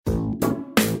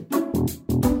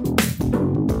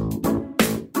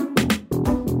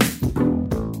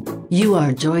You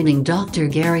are joining Dr.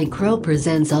 Gary Crow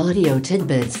Presents audio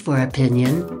tidbits for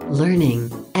opinion, learning,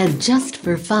 and just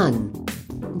for fun.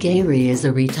 Gary is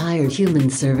a retired human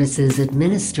services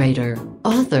administrator,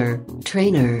 author,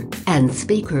 trainer, and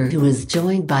speaker who is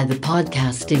joined by the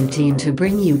podcasting team to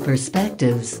bring you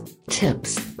perspectives,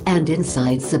 tips, and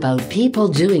insights about people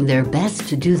doing their best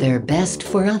to do their best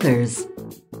for others.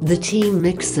 The team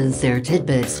mixes their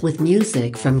tidbits with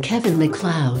music from Kevin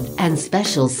MacLeod and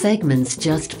special segments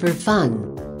just for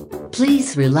fun.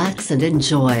 Please relax and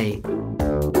enjoy.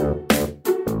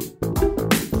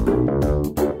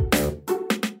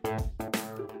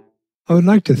 I would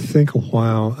like to think a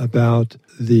while about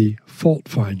the fault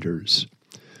finders.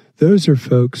 Those are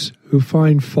folks who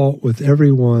find fault with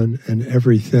everyone and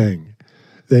everything.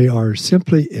 They are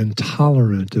simply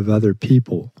intolerant of other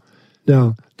people.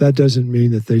 Now, that doesn't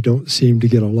mean that they don't seem to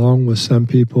get along with some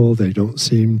people. They don't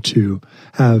seem to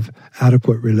have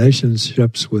adequate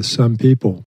relationships with some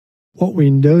people. What we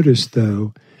notice,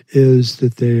 though, is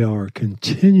that they are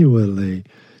continually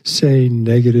saying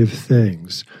negative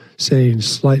things, saying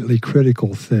slightly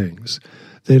critical things.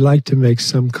 They like to make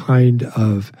some kind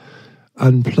of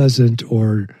unpleasant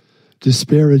or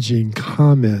disparaging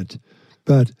comment,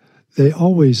 but they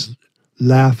always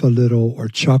laugh a little or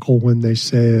chuckle when they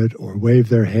say it or wave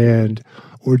their hand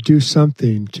or do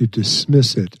something to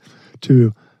dismiss it,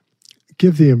 to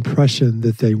give the impression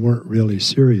that they weren't really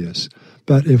serious.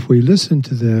 But if we listen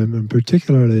to them, and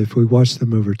particularly if we watch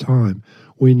them over time,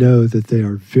 we know that they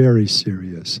are very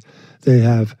serious. They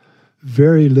have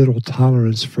very little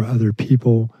tolerance for other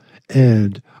people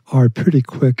and are pretty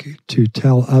quick to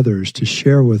tell others, to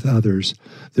share with others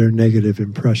their negative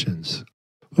impressions.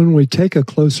 When we take a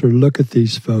closer look at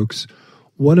these folks,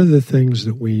 one of the things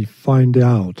that we find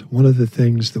out, one of the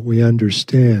things that we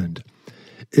understand,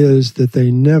 is that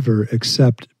they never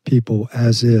accept people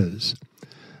as is.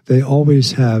 They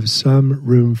always have some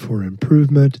room for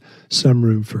improvement, some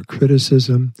room for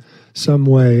criticism, some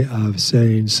way of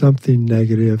saying something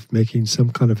negative, making some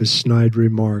kind of a snide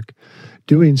remark,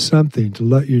 doing something to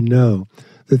let you know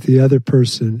that the other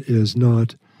person is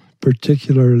not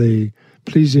particularly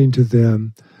pleasing to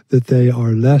them, that they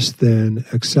are less than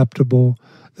acceptable,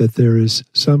 that there is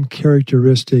some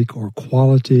characteristic or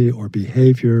quality or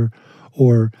behavior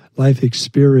or life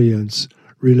experience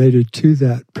related to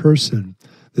that person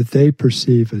that they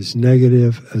perceive as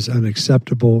negative, as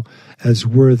unacceptable, as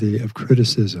worthy of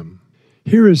criticism.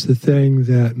 Here is the thing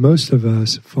that most of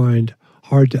us find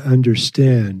hard to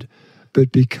understand,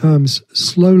 but becomes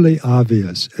slowly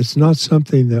obvious. It's not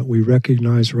something that we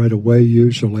recognize right away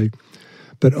usually,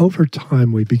 but over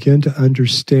time we begin to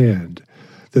understand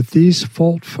that these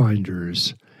fault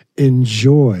finders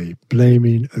enjoy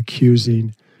blaming,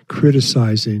 accusing,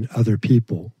 criticizing other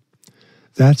people.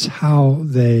 That's how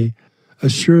they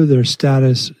assure their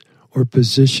status or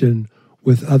position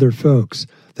with other folks.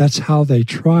 That's how they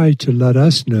try to let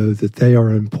us know that they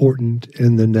are important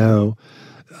in the know,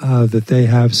 that they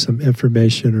have some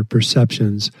information or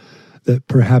perceptions that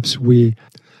perhaps we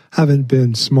haven't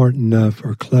been smart enough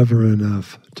or clever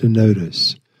enough to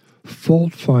notice.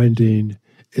 Fault finding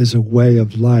is a way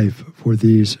of life for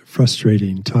these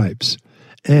frustrating types,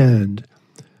 and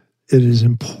it is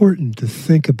important to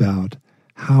think about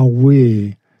how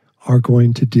we are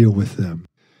going to deal with them.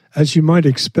 As you might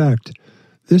expect,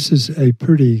 this is a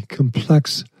pretty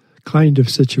complex kind of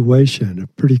situation, a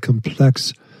pretty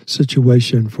complex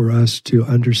situation for us to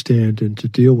understand and to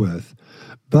deal with.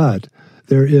 But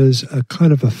there is a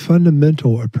kind of a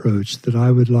fundamental approach that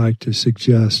I would like to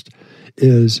suggest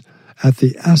is at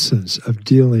the essence of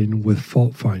dealing with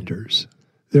fault finders.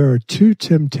 There are two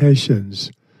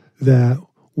temptations that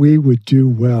we would do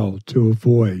well to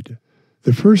avoid.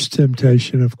 The first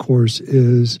temptation, of course,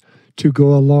 is to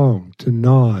go along, to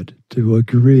nod, to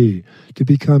agree, to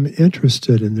become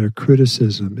interested in their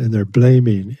criticism, in their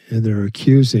blaming, in their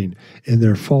accusing, in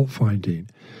their fault-finding.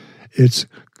 It's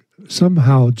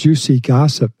somehow juicy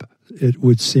gossip, it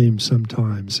would seem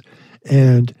sometimes,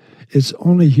 and it's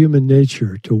only human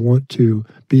nature to want to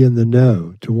be in the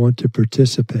know, to want to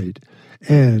participate.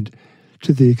 And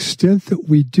to the extent that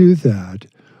we do that,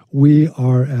 we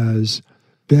are as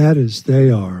bad as they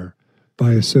are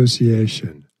by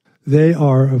association. They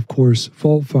are, of course,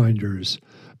 fault finders,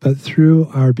 but through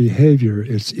our behavior,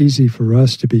 it's easy for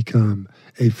us to become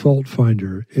a fault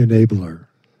finder enabler.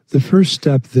 The first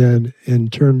step then in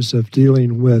terms of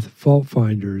dealing with fault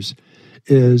finders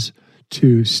is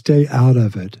to stay out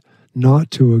of it,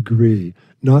 not to agree,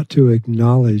 not to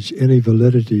acknowledge any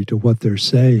validity to what they're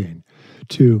saying,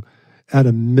 to, at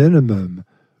a minimum,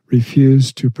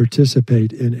 refuse to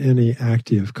participate in any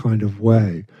active kind of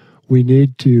way. We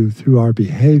need to, through our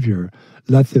behavior,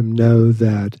 let them know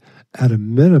that at a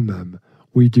minimum,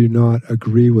 we do not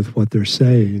agree with what they're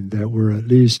saying, that we're at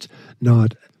least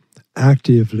not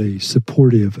actively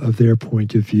supportive of their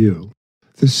point of view.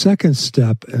 The second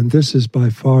step, and this is by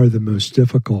far the most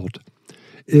difficult,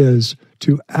 is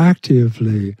to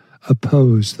actively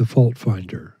oppose the fault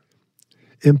finder.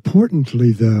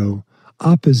 Importantly, though,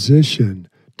 opposition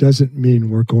doesn't mean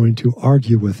we're going to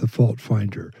argue with the fault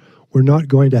finder. We're not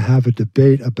going to have a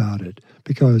debate about it,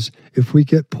 because if we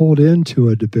get pulled into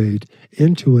a debate,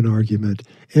 into an argument,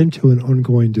 into an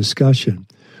ongoing discussion,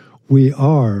 we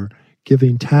are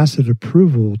giving tacit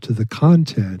approval to the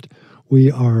content. We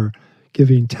are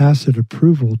giving tacit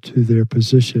approval to their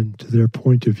position, to their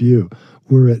point of view.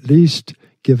 We're at least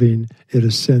giving it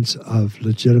a sense of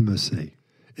legitimacy.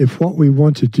 If what we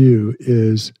want to do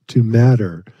is to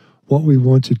matter, what we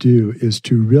want to do is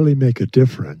to really make a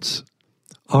difference,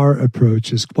 our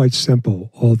approach is quite simple,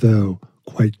 although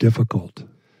quite difficult.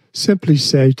 Simply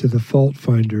say to the fault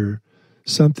finder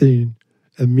something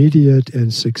immediate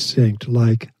and succinct,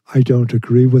 like, I don't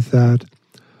agree with that.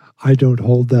 I don't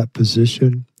hold that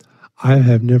position. I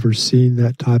have never seen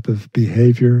that type of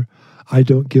behavior. I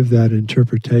don't give that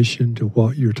interpretation to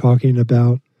what you're talking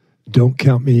about. Don't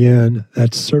count me in.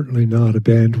 That's certainly not a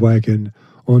bandwagon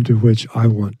onto which I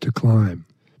want to climb.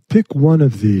 Pick one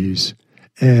of these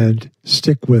and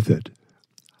stick with it.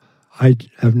 I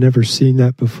have never seen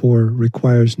that before,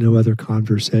 requires no other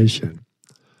conversation.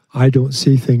 I don't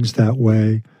see things that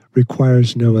way,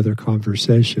 requires no other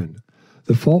conversation.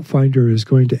 The fault finder is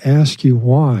going to ask you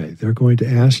why. They're going to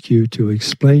ask you to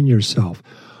explain yourself,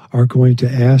 are going to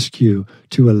ask you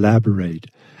to elaborate.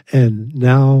 And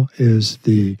now is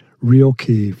the real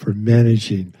key for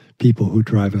managing people who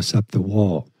drive us up the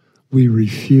wall. We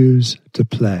refuse to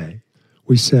play.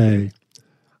 We say,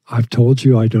 I've told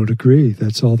you I don't agree.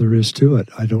 That's all there is to it.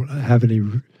 I don't have any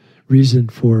reason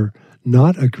for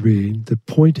not agreeing. The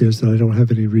point is that I don't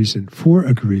have any reason for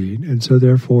agreeing, and so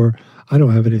therefore I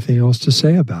don't have anything else to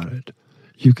say about it.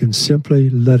 You can simply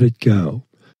let it go.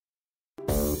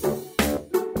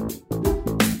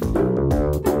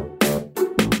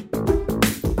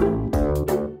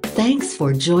 Thanks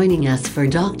for joining us for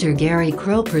Dr. Gary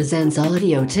Crow Presents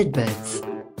Audio Tidbits.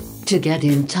 To get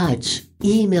in touch,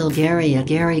 email Gary at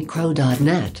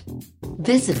garycrow.net.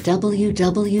 Visit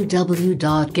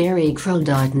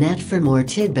www.garycrow.net for more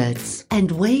tidbits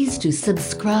and ways to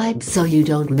subscribe so you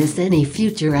don't miss any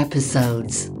future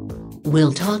episodes.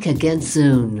 We'll talk again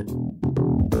soon.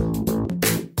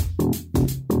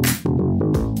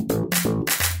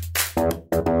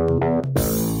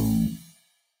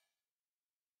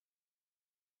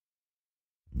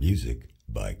 Music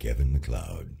by Kevin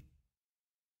MacLeod.